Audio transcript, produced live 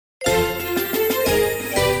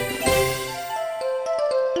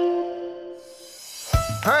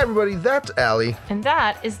Hi everybody, that's Allie. And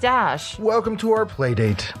that is Dash, Welcome to our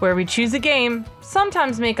playdate. where we choose a game,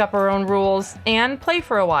 sometimes make up our own rules, and play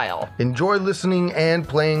for a while. Enjoy listening and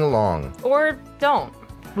playing along. Or don't.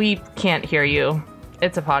 We can't hear you.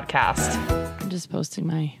 It's a podcast. I'm just posting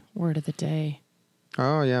my word of the day.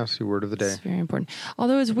 Oh yes, your word of the day. It's very important.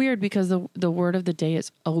 Although it's weird because the word of the day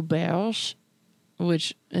is auberge,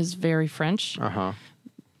 which is very French. Uh-huh.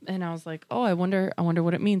 And I was like, oh, I wonder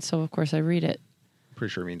what it means. So of course I read it.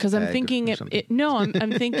 Pretty sure it means Because I'm thinking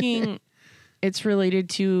I'm thinking it's related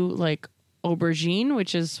to like aubergine,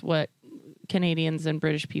 which is what Canadians and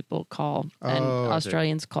British people call, and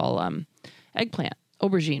Australians call eggplant.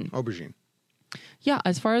 Aubergine. Yeah,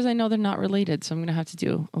 as far as I know, they're not related, so I'm gonna have to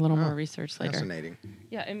do a little more research later. Fascinating.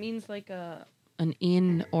 Yeah, it means like an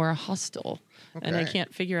inn or a hostel, and I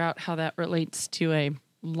can't figure out how that relates to a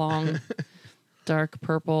long, dark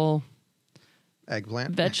purple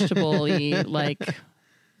Eggplant. vegetable-y like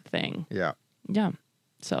thing. Yeah. Yeah.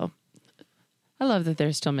 So I love that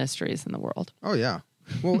there's still mysteries in the world. Oh yeah.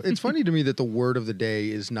 Well, it's funny to me that the word of the day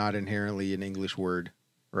is not inherently an English word,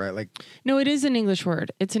 right? Like, No, it is an English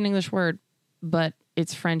word. It's an English word, but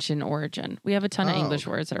it's French in origin. We have a ton of English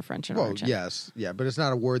words that are French in origin. yes, yeah, but it's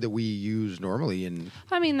not a word that we use normally in.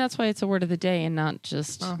 I mean, that's why it's a word of the day and not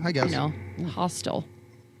just, I guess. hostile.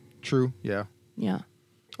 True. Yeah. Yeah.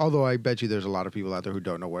 Although I bet you there's a lot of people out there who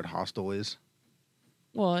don't know what hostile is.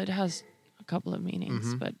 Well, it has a couple of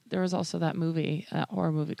meanings, but there was also that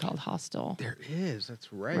horror movie called Hostel. There is.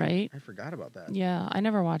 That's right. Right? I forgot about that. Yeah, I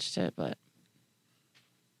never watched it, but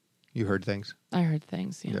You heard things? I heard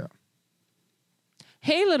things. Yeah. Yeah.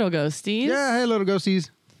 Hey, little ghosties. Yeah. Hey, little ghosties.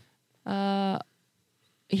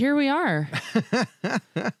 Here we are.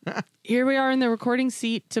 Here we are in the recording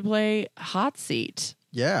seat to play Hot Seat.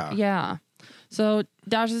 Yeah. Yeah. So,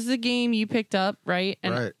 Dash, this is a game you picked up, right?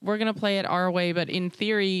 And Right. we're going to play it our way, but in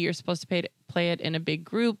theory, you're supposed to play it in a big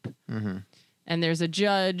group. Mm-hmm. And there's a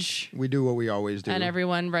judge. We do what we always do. And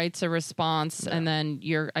everyone writes a response. And then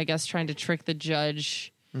you're, I guess, trying to trick the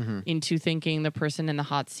judge into thinking the person in the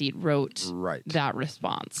hot seat wrote that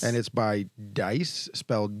response. And it's by Dice,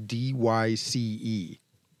 spelled D-Y-C-E.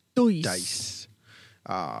 Dice.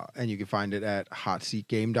 And you can find it at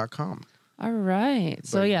hotseatgame.com. All right.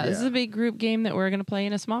 So, this is a big group game that we're going to play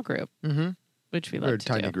in a small group, which we love to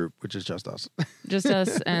do. We're a tiny group, which is just us. Just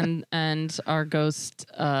us and our ghost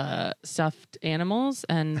stuffed animals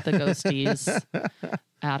and the ghosties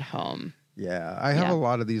at home. Yeah, I have a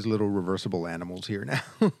lot of these little reversible animals here now.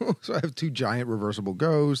 So I have 2 giant reversible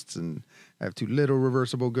ghosts, and I have 2 little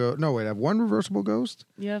reversible ghosts. No, wait, I have 1 reversible ghost?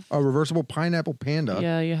 You have A reversible pineapple panda.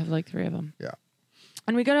 Yeah, you have like 3 of them. Yeah.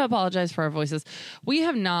 And we got to apologize for our voices. We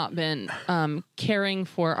have not been caring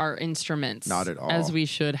for our instruments. Not at all. As we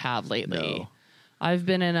should have lately. No. I've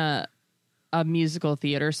been in a musical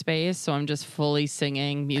theater space, so I'm just fully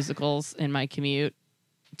singing musicals in my commute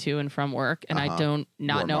to and from work, and I don't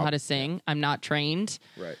Warm know up. how to sing. I'm not trained.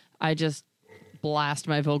 Right. I just blast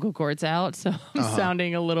my vocal cords out, so I'm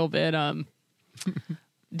sounding a little bit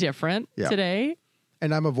different today.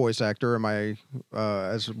 And I'm a voice actor in my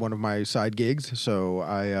as one of my side gigs, so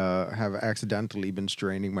I have accidentally been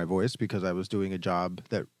straining my voice because I was doing a job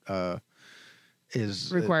that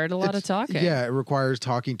required a lot of talking. Yeah, it requires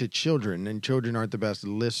talking to children, and children aren't the best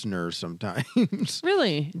listeners sometimes.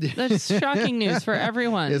 Really? That's shocking news for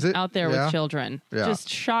everyone Is it? out there with children. Yeah. Just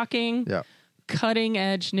shocking, cutting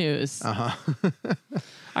edge news.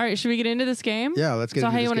 All right, should we get into this game? Yeah, let's get so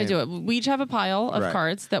into how this you want to game. do it? We each have a pile of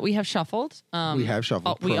cards that we have shuffled. We have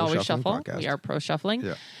shuffled. We Pro always shuffling shuffle. podcast. We are pro shuffling.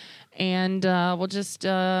 Yeah. And we'll just do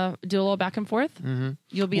a little back and forth. Mm-hmm.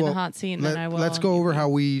 You'll be in the hot seat, and then I will. Let's go over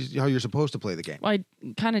how you're supposed to play the game. Well, I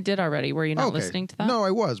kind of did already. Were you not listening to that? No,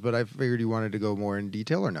 I was, but I figured you wanted to go more in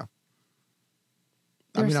detail, or no?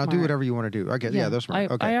 They're I'll do smart. whatever you want to do. Okay, yeah, that's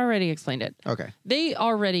smart. Okay. I already explained it. Okay. They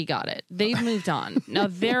already got it. They've moved on. Now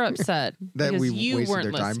they're upset That because we you wasted weren't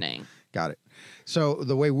their time. listening. Got it. So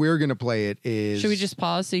the way we're gonna play it is. Should we just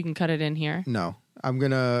pause so you can cut it in here? No, I'm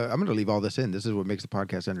gonna leave all this in. This is what makes the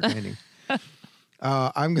podcast entertaining.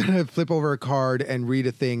 I'm gonna flip over a card and read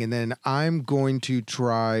a thing, and then I'm going to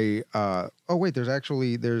try. Oh wait, there's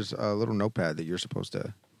a little notepad that you're supposed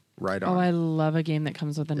to write on. Oh, I love a game that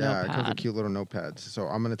comes with a Yeah, notepad. it comes with cute little notepads. So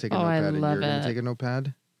I'm gonna take a Oh, I notepad, and love you're gonna it. take a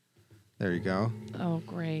notepad. There you go. Oh,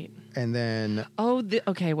 great. And then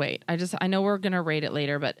okay, wait. I know we're going to rate it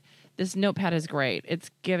later, but this notepad is great.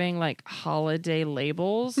 It's giving like holiday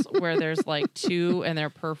labels where there's like 2 and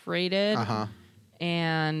they're perforated.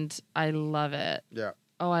 And I love it. yeah.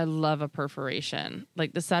 Oh, I love a perforation.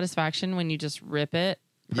 Like the satisfaction when you just rip it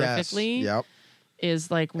perfectly Yes. Yep.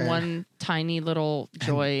 is like one tiny little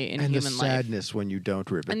joy in and human the life. sadness when you don't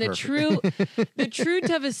rip it. And perfect. the true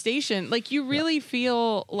devastation, like you really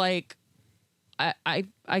feel like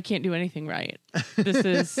I can't do anything right.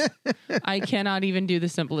 I cannot even do the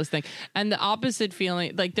simplest thing. And the opposite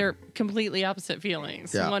feeling, like they're completely opposite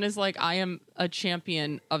feelings. Yeah. One is like, I am a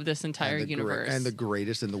champion of this entire universe. And the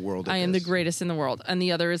greatest in the world. At I am this. the greatest in the world. And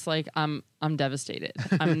the other is like, I'm devastated.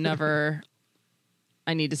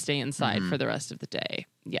 I need to stay inside for the rest of the day.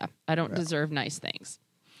 Yeah. I don't deserve nice things.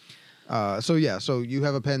 So you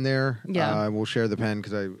have a pen there. Yeah. We'll share the pen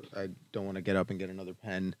because I don't want to get up and get another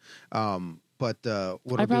pen. But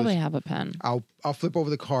what I I'll probably do is have a pen. I'll flip over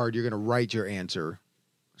the card. You're going to write your answer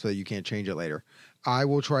so that you can't change it later. I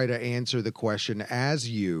will try to answer the question as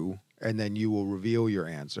you, and then you will reveal your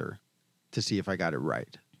answer to see if I got it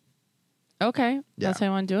right. Okay. Yeah. That's how I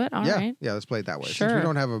want to do it? All right. Yeah, let's play it that way. Sure. Since we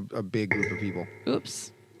don't have a big group of people.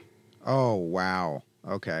 Oops. Oh, wow.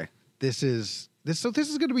 Okay. This is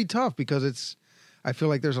going to be tough because I feel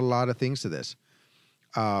like there's a lot of things to this.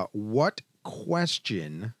 What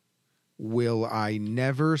question will I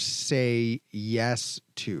never say yes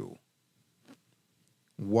to?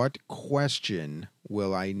 What question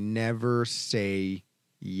will I never say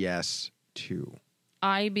yes to?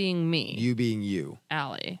 I being me. You being you.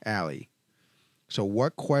 Allie. So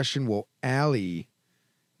what question will Allie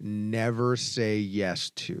never say yes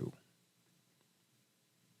to?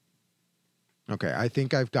 Okay, I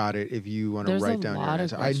think I've got it. If you want to There's write a down your lot of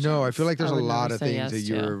answer. I know. I feel like there's a questions I would lot never of say things yes that to.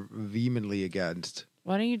 you're vehemently against.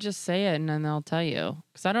 Why don't you just say it and then I'll tell you?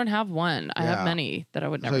 Because I don't have one. I Yeah. have many that I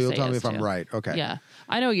would never So say you'll tell me yes if I'm to. right. Okay. Yeah.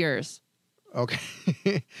 I know yours.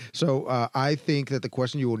 Okay. So I think that the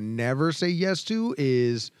question you will never say yes to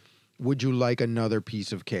is, would you like another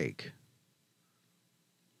piece of cake?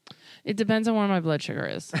 It depends on where my blood sugar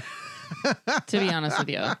is. To be honest with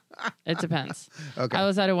you. It depends. Okay. I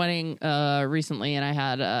was at a wedding recently and I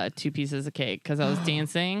had 2 pieces of cake because I was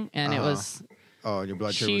dancing and it was... Oh, and your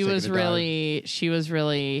blood sugar She was taking a dive? she was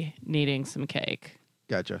really needing some cake.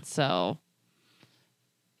 Gotcha. So,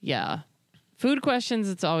 yeah. Food questions,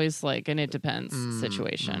 it's always like an it depends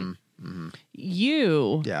situation.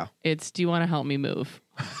 You, Yeah. it's do you want to help me move?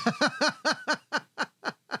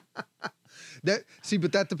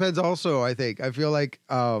 But that depends also, I think. I feel like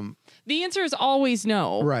The answer is always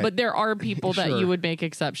no, Right. but there are people that Sure. you would make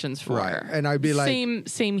exceptions for. Right. And I'd be like,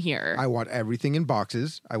 same here. I want everything in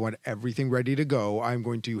boxes. I want everything ready to go. I'm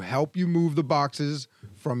going to help you move the boxes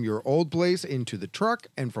from your old place into the truck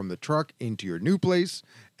and from the truck into your new place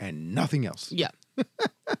and nothing else. Yeah.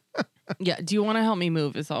 Yeah. Do you want to help me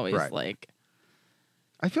move? Is always Right. like,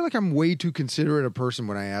 I feel like I'm way too considerate a person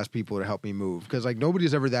when I ask people to help me move because like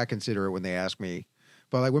nobody's ever that considerate when they ask me.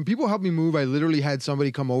 But like when people help me move, I literally had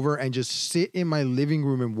somebody come over and just sit in my living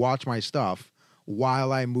room and watch my stuff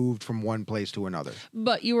while I moved from one place to another.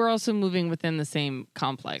 but you were also moving within the same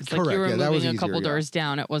complex. Like Correct. you were Yeah, that was moving a easier, couple yeah. doors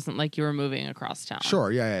down. It wasn't like you were moving across town.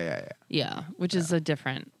 Sure. Yeah. Yeah. Which is a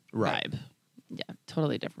different Right. vibe. Yeah.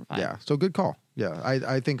 Totally different vibe. Yeah. So good call. Yeah.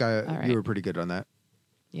 I think right. you were pretty good on that.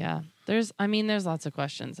 Yeah. There's lots of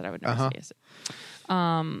questions that I would never Uh-huh. say yes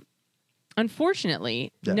to.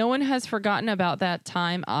 Unfortunately, Yeah. no one has forgotten about that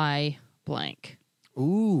time I blank.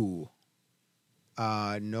 Ooh.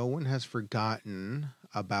 No one has forgotten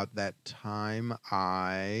about that time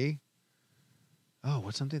I... Oh,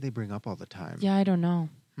 what's something they bring up all the time? Yeah, I don't know.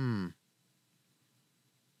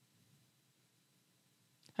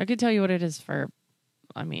 I could tell you what it is for.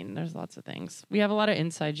 I mean, there's lots of things. We have a lot of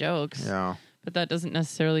inside jokes, Yeah. but that doesn't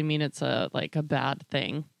necessarily mean it's a bad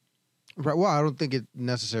thing. Right. Well, I don't think it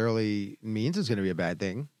necessarily means it's going to be a bad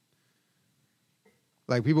thing.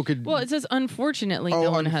 Like people could... Well, it says unfortunately Oh,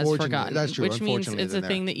 no one has unfortunately. forgotten, That's true. which means Unfortunately it's is a in there.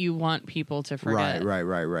 thing that you want people to forget.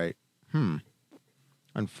 Right.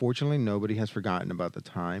 Unfortunately, nobody has forgotten about the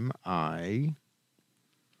time I'm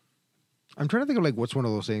trying to think of like what's one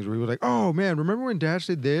of those things where he was like, "Oh man, remember when Dash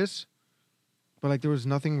did this?" But like there was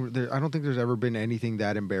nothing there. I don't think there's ever been anything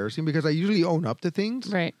that embarrassing because I usually own up to things.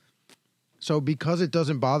 Right. So because it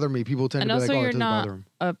doesn't bother me, people tend And to be also, like, "Oh, it you're doesn't not bother him."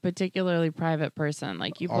 a particularly private person.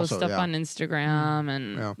 Like you post Also, stuff yeah. on Instagram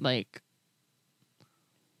and Yeah. like,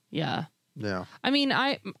 yeah. Yeah. I mean,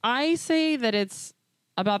 I say that it's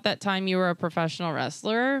about that time you were a professional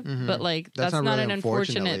wrestler, but like That's that's not not really an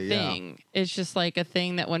unfortunate unfortunately, yeah. thing. It's just like a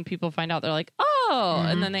thing that when people find out, they're like, oh,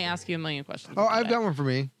 and then they ask you a million questions. Oh, about I've it. got one for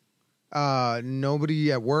me.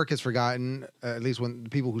 Nobody at work has forgotten, at least when the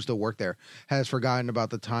people who still work there, has forgotten about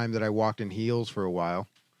the time that I walked in heels for a while.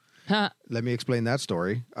 Let me explain that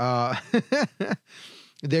story.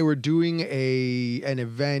 They were doing an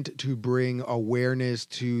event to bring awareness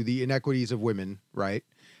to the inequities of women, right?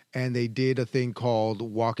 and they did a thing called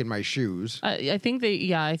Walk in My Shoes. I think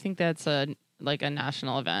I think that's a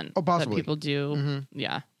national event. Oh, possibly. That people do. Mm-hmm.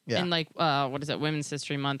 Yeah. Yeah. And what is it? Women's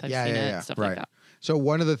History Month. I've seen it. Stuff like that. So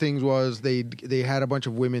one of the things was they had a bunch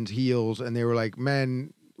of women's heels, and they were like,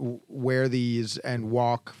 men wear these and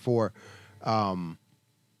walk for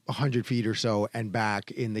 100 feet or so and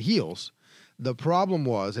back in the heels. The problem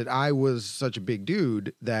was that I was such a big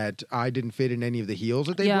dude that I didn't fit in any of the heels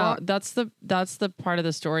that they brought. That's the part of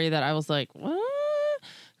the story that I was like, what?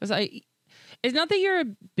 Because it's not that you're a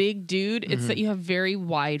big dude; it's that you have very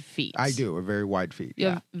wide feet. I do, a very wide feet. You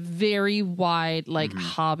have very wide, like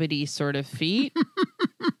hobbity sort of feet,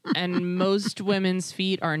 and most women's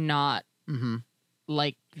feet are not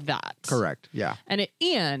like that. Correct. Yeah.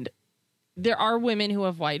 And there are women who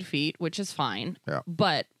have wide feet, which is fine. Yeah.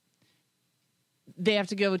 But they have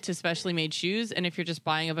to go to specially made shoes, and if you're just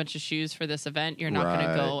buying a bunch of shoes for this event, you're not going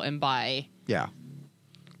to go and buy. Yeah.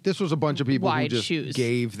 This was a bunch of people who just shoes.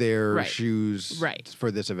 gave their shoes for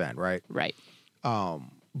this event, right? Right.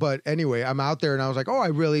 But anyway, I'm out there and I was like, oh, I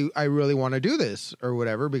really want to do this or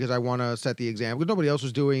whatever because I want to set the example. Because nobody else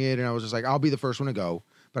was doing it, and I was just like, I'll be the first one to go,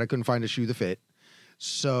 but I couldn't find a shoe that fit.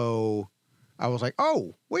 So I was like,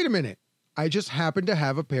 oh, wait a minute. I just happened to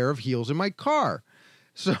have a pair of heels in my car.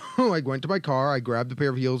 So I went to my car. I grabbed the pair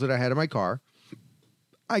of heels that I had in my car.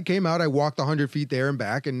 I came out. I walked 100 feet there and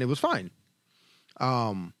back, and it was fine.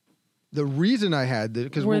 The reason I had the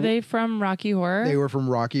because were they from Rocky Horror? They were from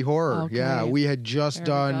Rocky Horror. Okay. Yeah, we had just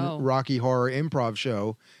done Rocky Horror improv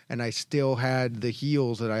show, and I still had the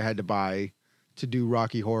heels that I had to buy to do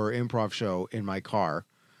Rocky Horror improv show in my car.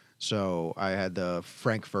 So I had the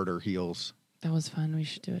Frankfurter heels. That was fun. We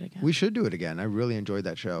should do it again. We should do it again. I really enjoyed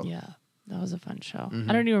that show. Yeah, that was a fun show.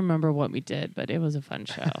 I don't even remember what we did, but it was a fun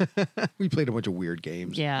show. We played a bunch of weird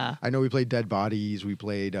games. Yeah. I know we played Dead Bodies. We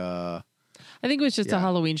played... I think it was just a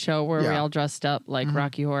Halloween show where we Yeah. all dressed up like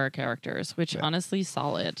Rocky Horror characters, which honestly,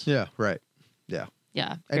 solid. Yeah, right. Yeah.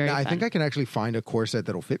 Yeah, And very I fun. think I can actually find a corset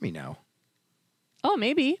that'll fit me now. Oh,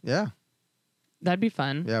 maybe. Yeah. That'd be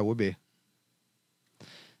fun. Yeah, it would be.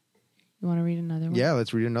 You want to read another one? Yeah,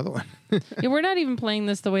 let's read another one. Yeah, we're not even playing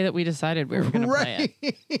this the way that we decided we were going to play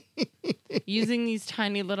Right. it. Using these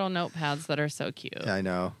tiny little notepads that are so cute. I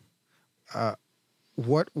know.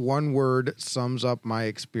 What one word sums up my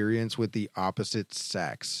experience with the opposite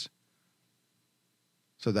sex?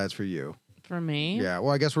 So that's for you. For me? Yeah.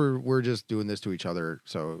 Well, I guess we're just doing this to each other,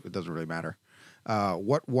 so it doesn't really matter.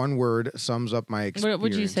 What one word sums up my experience? What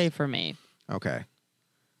would you say for me? Okay.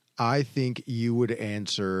 I think you would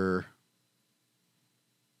answer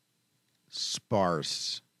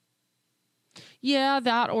sparse. Yeah,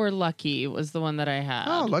 that or lucky was the one that I had.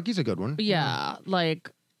 Oh, lucky's a good one. Yeah, like...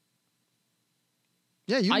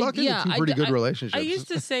 Yeah, you luck into two pretty good relationships. I used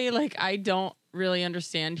to say, like, I don't really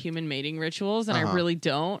understand human mating rituals, and I really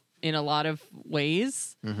don't in a lot of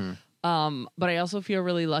ways. But I also feel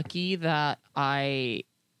really lucky that I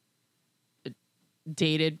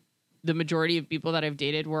dated, the majority of people that I've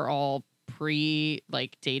dated were all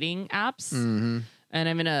dating apps. And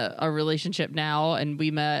I'm in a relationship now, and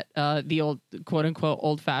we met the old, quote unquote,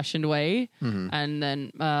 old fashioned way. And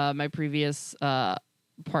then my previous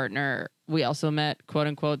partner, we also met, quote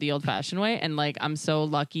unquote, the old fashioned way. And like, I'm so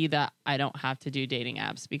lucky that I don't have to do dating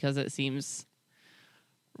apps because it seems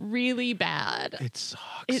really bad. It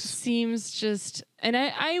sucks. It seems just, and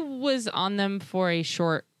I was on them for a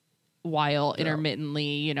short while intermittently,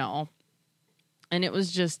 you know, and it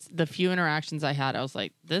was just the few interactions I had. I was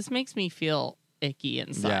like, this makes me feel icky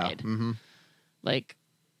inside. Yeah. Like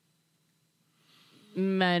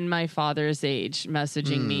men my father's age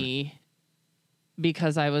messaging me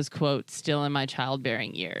because I was, quote, still in my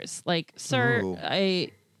childbearing years. Like, sir, Ooh.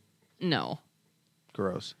 No.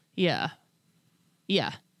 Gross. Yeah.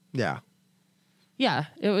 Yeah. Yeah. Yeah.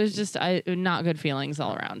 It was just not good feelings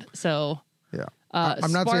all around. So Yeah.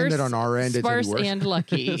 I'm not saying that on our end it's any sparse worse. and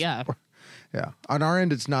lucky. Yeah. Yeah. On our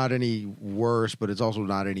end, it's not any worse, but it's also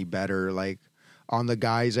not any better. Like on the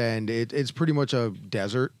guy's end, it's pretty much a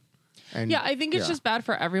desert. And yeah, I think it's just bad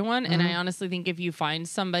for everyone. And I honestly think if you find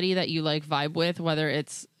somebody that you like vibe with, whether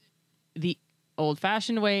it's the old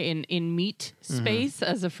fashioned way in meat space,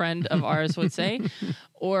 as a friend of ours would say,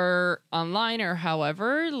 or online or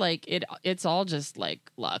however, like it's all just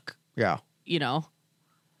like luck. Yeah. You know?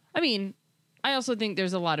 I mean, I also think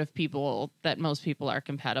there's a lot of people that most people are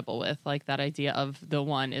compatible with. Like that idea of the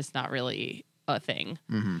one is not really a thing.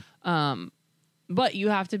 But you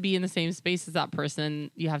have to be in the same space as that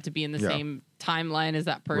person. You have to be in the same timeline as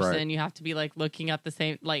that person. Right. You have to be like looking at the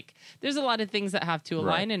same, like there's a lot of things that have to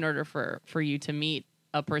align in order for you to meet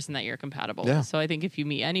a person that you're compatible Yeah. with. So I think if you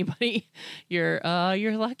meet anybody, you're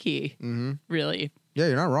lucky. Mm-hmm. Really. Yeah,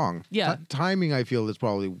 you're not wrong. Yeah. Timing, I feel, is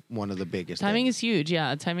probably one of the biggest. Timing things. is huge.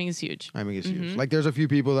 Yeah, timing is huge. Timing is huge. Like, there's a few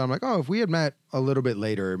people that I'm like, oh, if we had met a little bit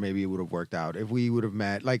later, maybe it would have worked out. If we would have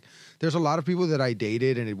met, like, there's a lot of people that I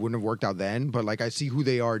dated and it wouldn't have worked out then, but like, I see who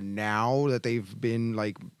they are now that they've been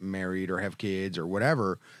like married or have kids or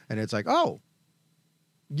whatever, and it's like, oh,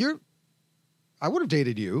 I would have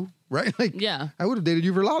dated you, right? Like, Yeah. I would have dated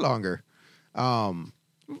you for a lot longer.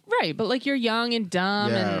 Right, but like you're young and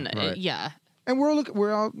dumb, Yeah, and right. yeah. And we're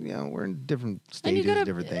all, we're in different stages,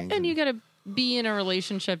 different things. And you gotta be in a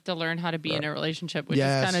relationship to learn how to be in a relationship, which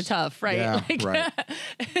Yes. is kind of tough, right? Yeah, Like, right.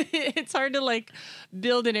 it's hard to like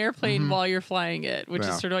build an airplane while you're flying it, which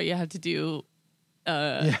Yeah. is sort of what you have to do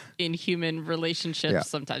in human relationships Yeah.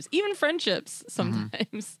 sometimes, even friendships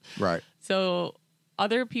sometimes. Right. So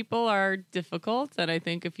other people are difficult, and I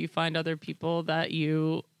think if you find other people that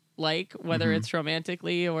you like, whether it's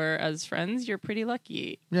romantically or as friends, you're pretty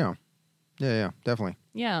lucky. Yeah. Yeah, definitely.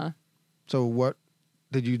 Yeah, So what,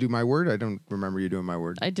 did you do my word? I don't remember you doing my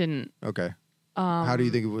word. I didn't. Okay. How do you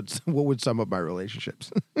think what would sum up my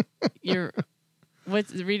relationships? Read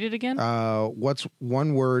it again. What's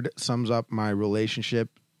one word sums up my relationship?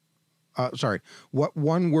 What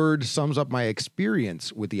one word sums up my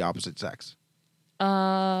experience with the opposite sex?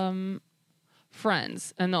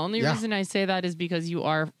 Friends. And the only Yeah. reason I say that is because you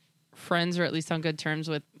are friends, or at least on good terms,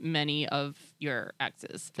 with many of your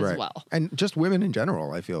exes as Right. well. And just women in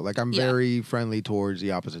general, I feel like I'm Yeah. very friendly towards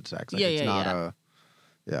the opposite sex. Like, it's not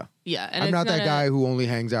Yeah. And I'm it's not that a- guy who only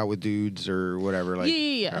hangs out with dudes or whatever. Like,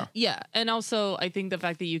 yeah. And also, I think the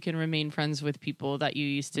fact that you can remain friends with people that you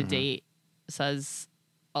used to date says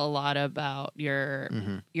a lot about your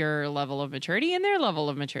level of maturity and their level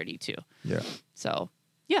of maturity too. Yeah. So,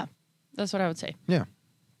 yeah, that's what I would say. Yeah.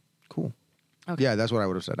 Cool. Okay. Yeah, that's what I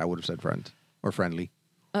would have said. I would have said friend or friendly.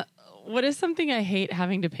 What is something I hate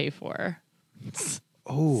having to pay for?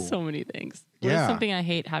 Oh. So many things. What Yeah. is something I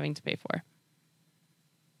hate having to pay for?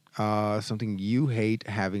 Something you hate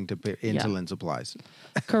having to pay, insulin supplies.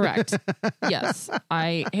 Correct. Yes.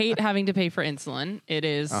 I hate having to pay for insulin. It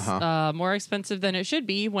is more expensive than it should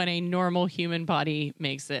be when a normal human body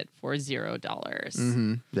makes it for $0.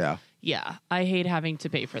 Mm-hmm. Yeah. Yeah. I hate having to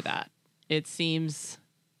pay for that. It seems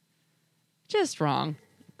just wrong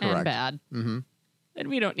and Correct. bad. Mm-hmm. And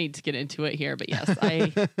we don't need to get into it here, but yes,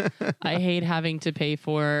 I hate having to pay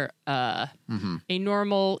for a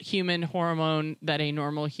normal human hormone that a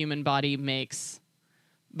normal human body makes,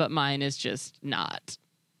 but mine is just not.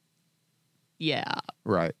 Yeah.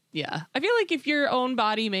 Right. Yeah. I feel like if your own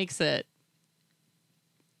body makes it,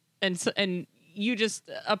 and you just,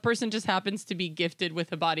 a person just happens to be gifted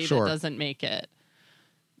with a body Sure. that doesn't make it,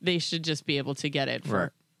 they should just be able to get it for, Right.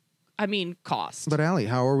 I mean, cost. But Allie,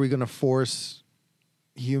 how are we going to force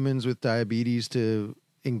humans with diabetes to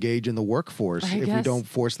engage in the workforce if we guess. don't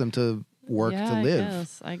force them to work Yeah, to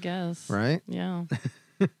live? I guess. Right? Yeah.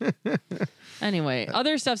 Anyway,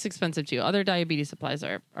 other stuff's expensive too. Other diabetes supplies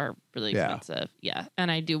are really Yeah. expensive. Yeah.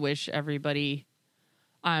 And I do wish everybody,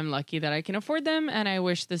 I'm lucky that I can afford them. And I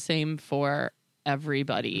wish the same for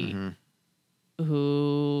everybody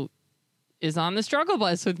who is on the struggle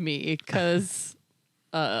bus with me, because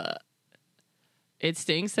it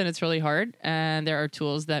stinks and it's really hard. And there are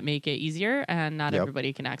tools that make it easier, and not Yep.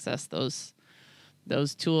 everybody can access those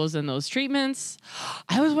tools and those treatments.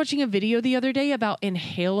 I was watching a video the other day about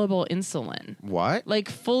inhalable insulin. What? Like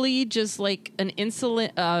fully just like an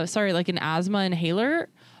insulin, like an asthma inhaler,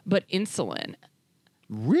 but insulin.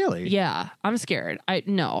 Really? Yeah, I'm scared.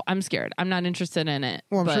 I'm scared. I'm not interested in it.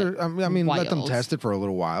 Well, I'm but sure. I mean, let them wild. test it for a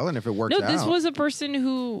little while, and if it works No, out. this was a person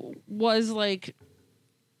who was like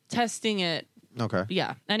testing it. Okay.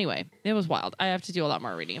 Yeah. Anyway, it was wild. I have to do a lot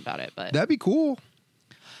more reading about it, but That'd be cool.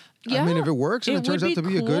 yeah, I mean, if it works and it turns out to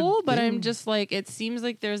be a good but thing. I'm just like, it seems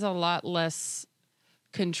like there's a lot less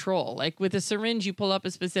control. Like with a syringe, you pull up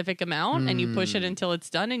a specific amount and you push it until it's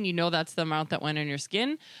done, and you know that's the amount that went in your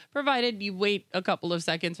skin, provided you wait a couple of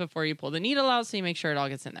seconds before you pull the needle out so you make sure it all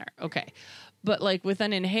gets in there. Okay. But like with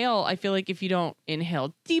an inhale, I feel like if you don't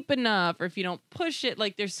inhale deep enough, or if you don't push it,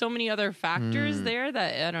 like there's so many other factors there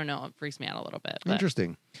that, I don't know, it freaks me out a little bit. But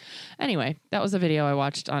Interesting. anyway, that was a video I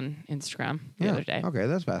watched on Instagram the other day. Okay,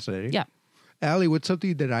 that's fascinating. Yeah. Allie, what's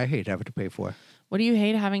something that I hate having to pay for? What do you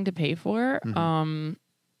hate having to pay for?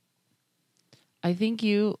 I think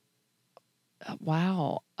you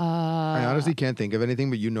Wow. I honestly can't think of anything,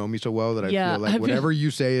 but you know me so well that I Yeah, feel like whatever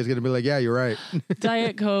you say is going to be like, yeah, you're right.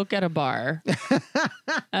 Diet Coke at a bar.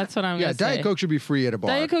 That's what I'm Yeah, going to say. Diet Coke should be free at a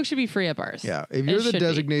bar. Diet Coke should be free at bars. Yeah, if you're the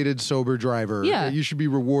designated sober driver, Yeah. you should be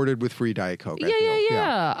rewarded with free Diet Coke.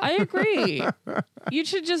 Yeah. I agree. You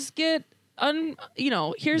should just get,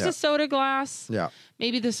 here's a soda glass. Yeah.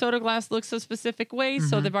 Maybe the soda glass looks a specific way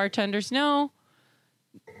so the bartenders know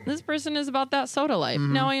this person is about that soda life.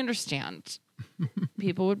 Now I understand.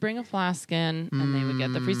 People would bring a flask in and they would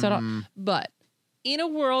get the free soda. But in a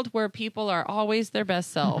world where people are always their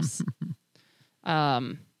best selves,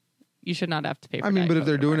 you should not have to pay for but if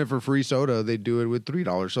they're doing it it for free soda, they do it with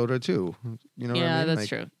 $3 soda too. You know what I mean? That's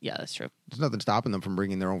true. Yeah, that's true. There's nothing stopping them from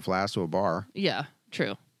bringing their own flask to a bar. Yeah,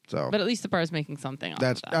 true. So, but at least the bar is making something off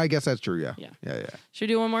of that. I guess that's true, yeah. Yeah. Should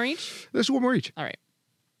we do one more each? Let's do one more each. All right.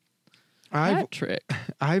 Patrick.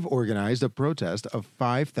 I've organized a protest of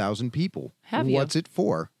 5,000 people. Have you? What's it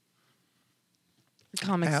for?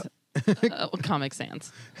 Comics. Comic Sans.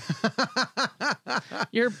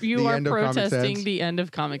 You are end of Comic protesting Sans? the end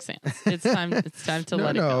of Comic Sans. It's time to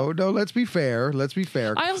let it go. No, let's be fair.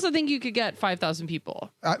 I also think you could get 5,000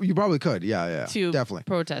 people You probably could. Yeah. to definitely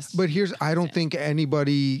protest. But I don't think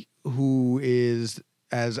anybody who is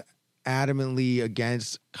as adamantly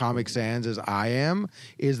against Comic Sans as I am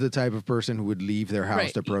is the type of person who would leave their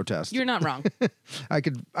house to protest. You're not wrong. I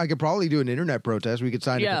could probably do an internet protest. We could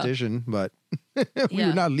sign a petition, but we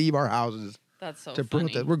would not leave our houses. That's so to funny.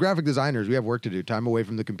 protest. We're graphic designers. We have work to do. Time away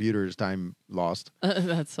from the computer is time lost.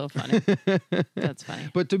 That's so funny. That's funny.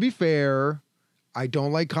 But to be fair, I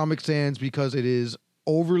don't like Comic Sans because it is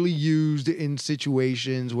overly used in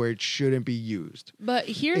situations where it shouldn't be used. But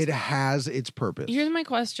it has its purpose. Here's my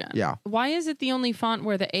question. Yeah. Why is it the only font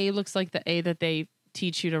where the A looks like the A that they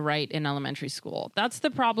teach you to write in elementary school? That's the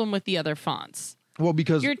problem with the other fonts. Well,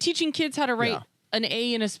 because you're teaching kids how to write an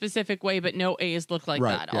A in a specific way, but no A's look like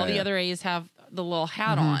that. All the other A's have the little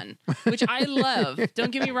hat on, which I love.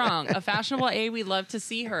 Don't get me wrong. A fashionable A, we love to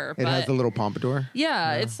see her. It has the little pompadour.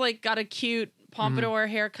 Yeah, it's like got a cute pompadour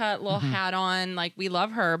haircut, little hat on. Like, we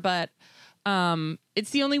love her, but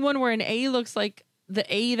it's the only one where an A looks like the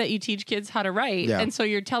A that you teach kids how to write. Yeah. And so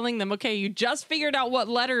you're telling them, okay, you just figured out what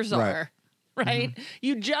letters are, right?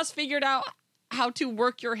 You just figured out how to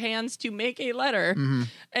work your hands to make a letter.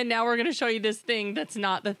 And now we're going to show you this thing that's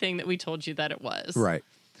not the thing that we told you that it was. Right.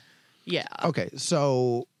 Yeah. Okay.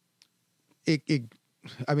 So if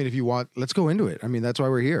you want, let's go into it. I mean, that's why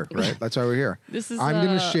we're here, right? That's why we're here. I'm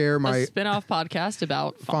going to share my a spin-off podcast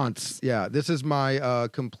about fonts. Yeah. This is my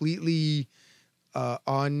completely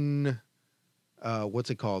what's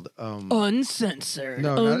it called? Uncensored.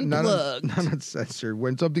 No, unplugged. not uncensored.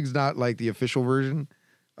 When something's not like the official version.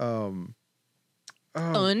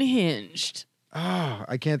 Unhinged.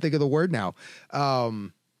 I can't think of the word now.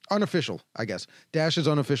 Unofficial, I guess. Dash's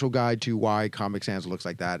unofficial guide to why Comic Sans looks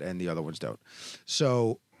like that and the other ones don't.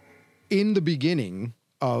 So in the beginning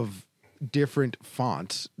of different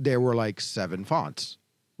fonts, there were like 7 fonts,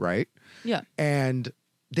 right? Yeah. And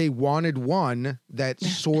they wanted one that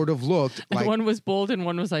sort of looked like... one was bold and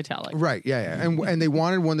one was italic. Right, yeah. And they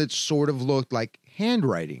wanted one that sort of looked like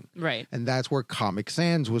handwriting. Right. And that's where Comic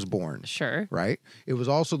Sans was born. Sure. Right? It was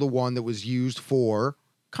also the one that was used for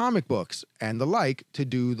comic books and the like to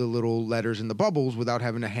do the little letters in the bubbles without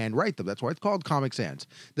having to handwrite them. That's why it's called Comic Sans.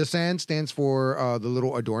 The sans stands for the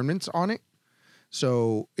little adornments on it.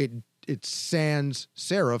 So it's sans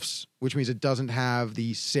serifs, which means it doesn't have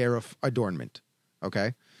the serif adornment.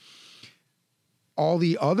 Okay? All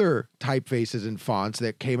the other typefaces and fonts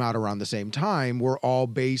that came out around the same time were all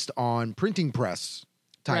based on printing press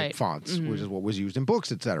type fonts, which is what was used in books,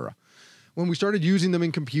 etc. When we started using them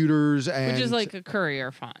in computers and... Which is like a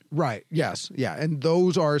courier font. Right. Yes. Yeah. And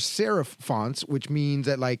those are serif fonts, which means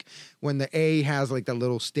that like when the A has like the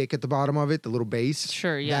little stick at the bottom of it, the little base.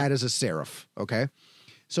 Sure, yeah. That is a serif. Okay.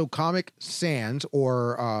 So Comic Sans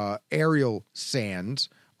or Arial Sans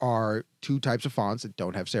are 2 types of fonts that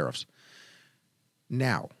don't have serifs.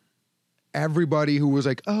 Now, everybody who was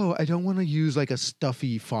like, oh, I don't want to use like a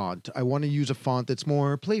stuffy font. I want to use a font that's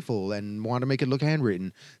more playful and want to make it look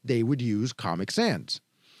handwritten. They would use Comic Sans.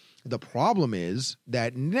 The problem is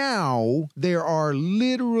that now there are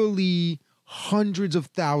literally hundreds of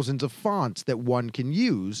thousands of fonts that one can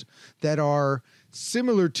use that are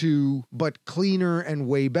similar to, but cleaner and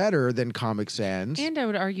way better than Comic Sans. And I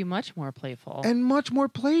would argue much more playful. And much more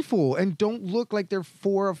playful and don't look like they're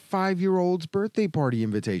 4 or 5-year-old's birthday party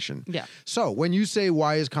invitation. Yeah. So when you say,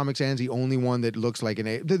 why is Comic Sans the only one that looks like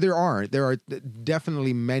there aren't. There are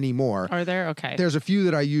definitely many more. Are there? Okay. There's a few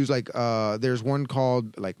that I use, like there's one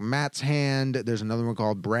called like Matt's Hand. There's another one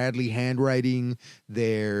called Bradley Handwriting.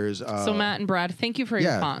 There's so Matt and Brad, thank you for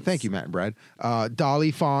your fonts. Thank you, Matt and Brad.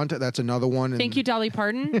 Dolly Font, that's another one. Thank you, Dolly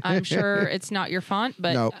Parton. I'm sure it's not your font,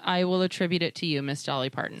 but No. I will attribute it to you, Miss Dolly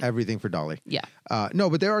Parton. Everything for Dolly. Yeah. No,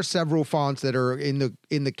 but there are several fonts that are in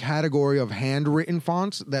the category of handwritten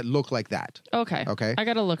fonts that look like that. Okay. Okay. I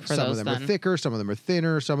got to look for Some those of them then. are thicker, some of them are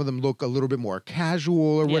thinner, some of them look a little bit more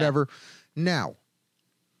casual or Yeah. whatever. Now,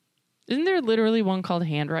 Isn't there literally one called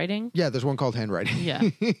handwriting? yeah, there's one called handwriting. Yeah.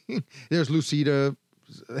 There's Lucida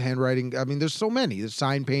handwriting. I mean, there's so many. The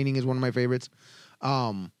sign painting is one of my favorites.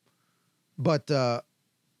 But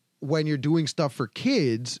when you're doing stuff for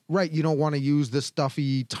kids, right, you don't want to use the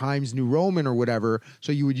stuffy Times New Roman or whatever,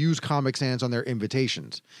 so you would use Comic Sans on their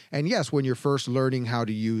invitations. And yes, when you're first learning how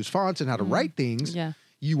to use fonts and how to write things, Yeah.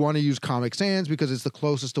 you want to use Comic Sans because it's the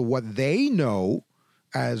closest to what they know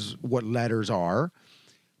as what letters are.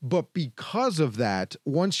 But because of that,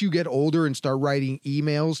 once you get older and start writing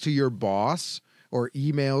emails to your boss or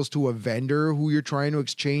emails to a vendor who you're trying to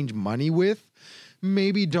exchange money with,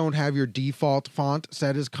 maybe don't have your default font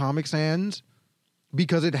set as Comic Sans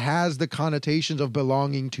because it has the connotations of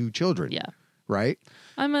belonging to children. Yeah. Right?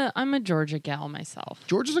 I'm a Georgia gal myself.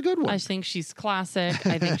 Georgia's a good one. I think she's classic.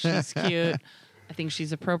 I think she's cute. I think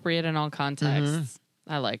she's appropriate in all contexts.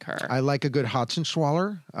 I like her. I like a good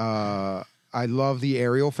Hotzenschaller. I love the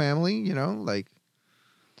Ariel family, you know, like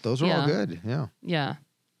those are all good. Yeah. Yeah.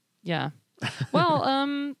 Yeah. Well,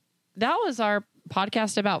 that was our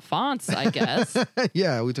podcast about fonts, I guess.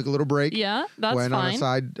 Yeah, we took a little break. Yeah, that's Went fine. on a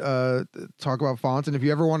side talk about fonts, and if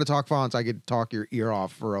you ever want to talk fonts, I could talk your ear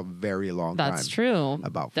off for a very long time. That's true.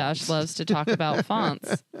 About Dash fonts. loves to talk about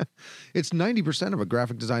fonts. It's 90% of a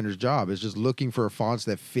graphic designer's job is just looking for fonts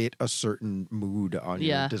that fit a certain mood on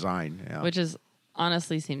your design. Yeah. Which is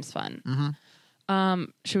honestly seems fun.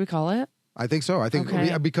 Should we call it? I think so. I think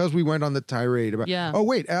Okay. because we went on the tirade about. Yeah. Oh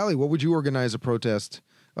wait, Allie, what would you organize a protest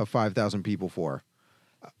of 5,000 people for?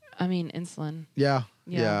 I mean, insulin. Yeah.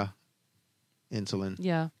 Yeah. Insulin.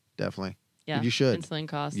 Yeah. Definitely. Yeah. You should. Insulin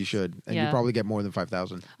costs. You should. And you Yeah. probably get more than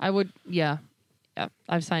 5,000. I would. Yeah. Yeah.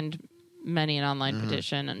 I've signed many an online Mm-hmm.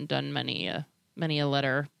 petition and done many a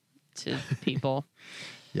letter to people.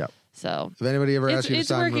 Yeah. So If anybody ever asks you to it's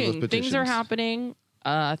sign one of those working. petitions. Things are happening.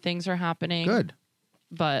 Things are happening. Good.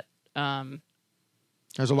 But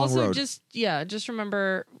There's a long also road. just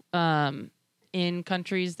remember in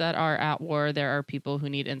countries that are at war, there are people who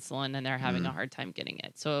need insulin and they're having a hard time getting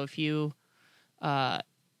it. So if you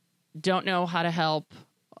don't know how to help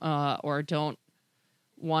or don't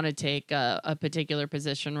want to take a particular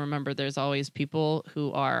position, remember there's always people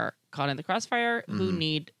who are caught in the crossfire who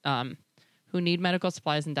need medical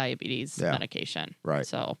supplies and diabetes medication. Right.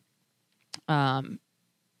 So I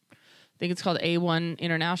think it's called A1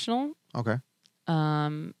 International. Okay.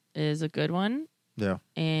 Is a good one. Yeah.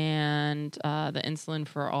 And the Insulin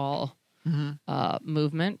for All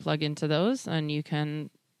movement, plug into those, and you can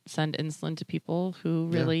send insulin to people who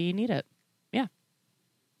really need it. Yeah.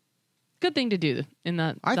 Good thing to do in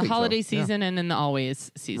the holiday season and in the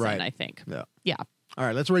always season, Right. I think. Yeah. Yeah. All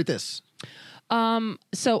right, let's rate this.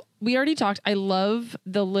 So we already talked. I love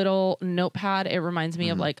the little notepad. It reminds me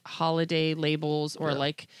of like holiday labels or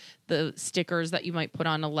like the stickers that you might put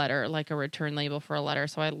on a letter, like a return label for a letter.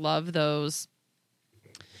 So I love those.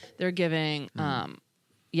 They're giving,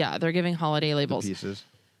 they're giving holiday labels. Pieces.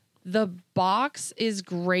 The box is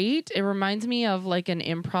great. It reminds me of like an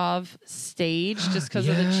improv stage just because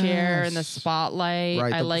of the chair and the Yes. spotlight.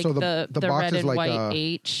 Right, I like the box red is and like white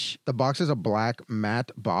H. The box is a black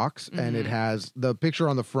matte box, and it has the picture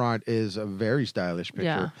on the front is a very stylish picture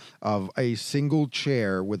Yeah. of a single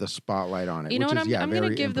chair with a spotlight on it. You know which what? is, I'm going to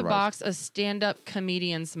very give the improvised. box a stand-up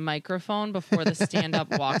comedian's microphone before the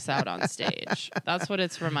stand-up walks out on stage. That's what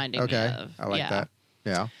it's reminding me Okay, of. I like that.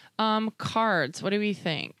 Yeah. Cards. What do we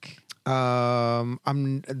think? These are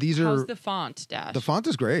How's the font, Dash? the font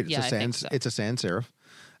is great. It's Yeah, a I think sans. so. It's a sans serif.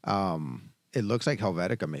 It looks like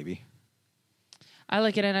Helvetica, maybe. I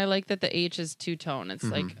like it, and I like that the H is two-tone. It's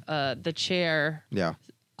like the chair. Yeah.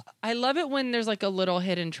 I love it when there's like a little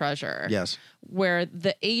hidden treasure. Yes. Where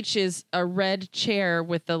the H is a red chair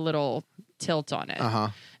with a little tilt on it. Uh huh.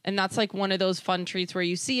 And that's like one of those fun treats where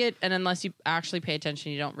you see it, and unless you actually pay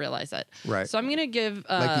attention, you don't realize it. Right. So I'm going to give...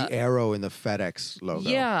 like the arrow in the FedEx logo.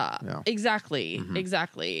 Yeah. Exactly.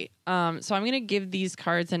 Exactly. So I'm going to give these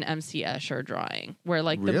cards an MC Escher drawing, where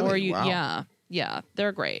like the more you... Wow. Yeah,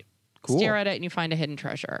 they're great. Cool. Stare at it and you find a hidden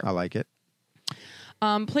treasure. I like it.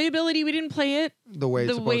 Playability, we didn't play it The way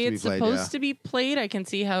it's supposed to be played. I can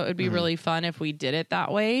see how it would be really fun if we did it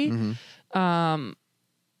that way.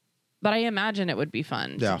 But I imagine it would be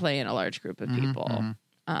fun to play in a large group of people.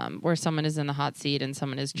 Where someone is in the hot seat and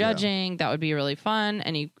someone is judging. That would be really fun.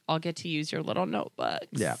 And you all get to use your little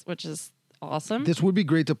notebooks, which is awesome. This would be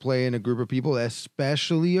great to play in a group of people,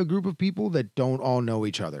 especially a group of people that don't all know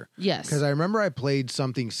each other. Yes. Because I remember I played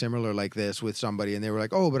something similar like this with somebody, and they were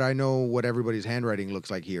like, oh, but I know what everybody's handwriting looks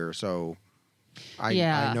like here, so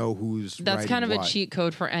I know who's That's kind of what. a cheat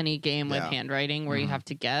code for any game with handwriting where you have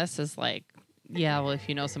to guess is like, well, if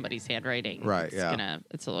you know somebody's handwriting,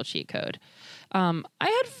 it's a little cheat code. I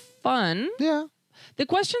had fun. Yeah. The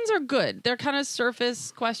questions are good. They're kind of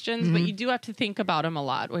surface questions, but you do have to think about them a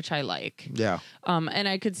lot, which I like. Yeah. And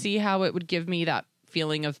I could see how it would give me that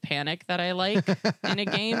feeling of panic that I like in a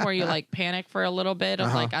game where you like panic for a little bit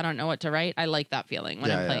of like, I don't know what to write. I like that feeling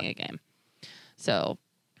when I'm playing a game. So,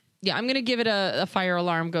 I'm going to give it a fire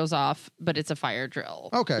alarm goes off, but it's a fire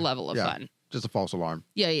drill level of fun. Just a false alarm.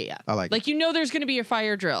 Yeah. I like it. You know there's going to be a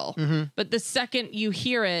fire drill, but the second you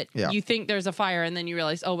hear it, you think there's a fire, and then you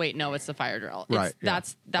realize, oh, wait, no, it's the fire drill. Right.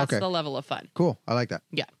 That's the level of fun. Cool. I like that.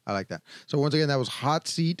 Yeah. I like that. So once again, that was Hot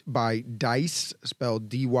Seat by Dice, spelled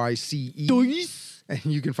DYCE. Dice. And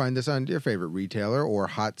you can find this on your favorite retailer or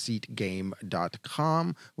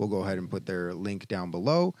hotseatgame.com. We'll go ahead and put their link down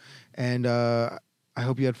below. And I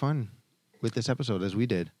hope you had fun with this episode as we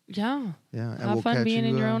did. Yeah. Yeah. And Have fun being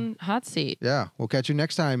in your own hot seat. Yeah. We'll catch you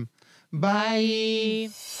next time. Bye.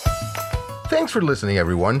 Thanks for listening,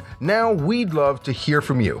 everyone. Now we'd love to hear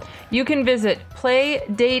from you. You can visit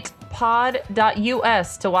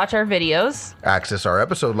playdatepod.us to watch our videos, Access our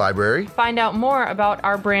episode library, find out more about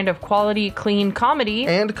our brand of quality, clean comedy,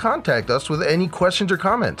 and contact us with any questions or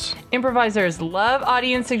comments. Improvisers love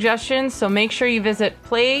audience suggestions, so make sure you visit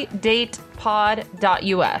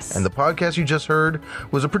playdatepod.us. And the podcast you just heard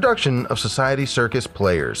was a production of Society Circus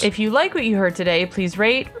Players. If you like what you heard today, please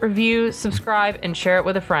rate, review, subscribe, and share it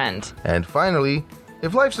with a friend. And finally,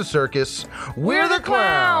 if life's a circus, we're the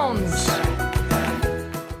clowns!